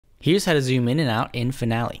Here's how to zoom in and out in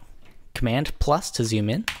Finale. Command plus to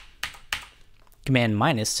zoom in. Command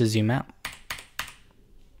minus to zoom out.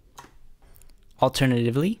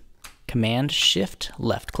 Alternatively, Command Shift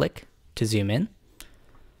left click to zoom in.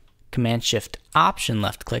 Command Shift Option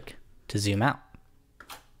left click to zoom out.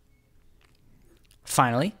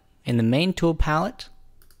 Finally, in the main tool palette,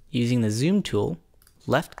 using the zoom tool,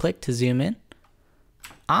 left click to zoom in,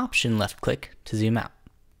 Option left click to zoom out.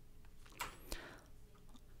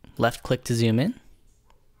 Left click to zoom in,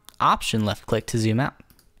 Option left click to zoom out.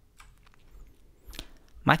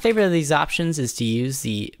 My favorite of these options is to use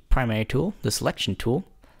the primary tool, the selection tool,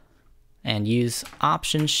 and use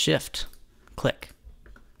Option Shift click.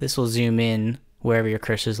 This will zoom in wherever your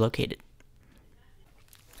cursor is located.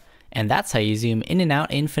 And that's how you zoom in and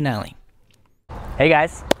out in Finale. Hey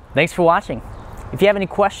guys, thanks for watching. If you have any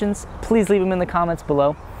questions, please leave them in the comments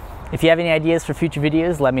below. If you have any ideas for future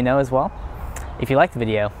videos, let me know as well. If you liked the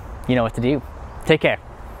video, you know what to do. Take care.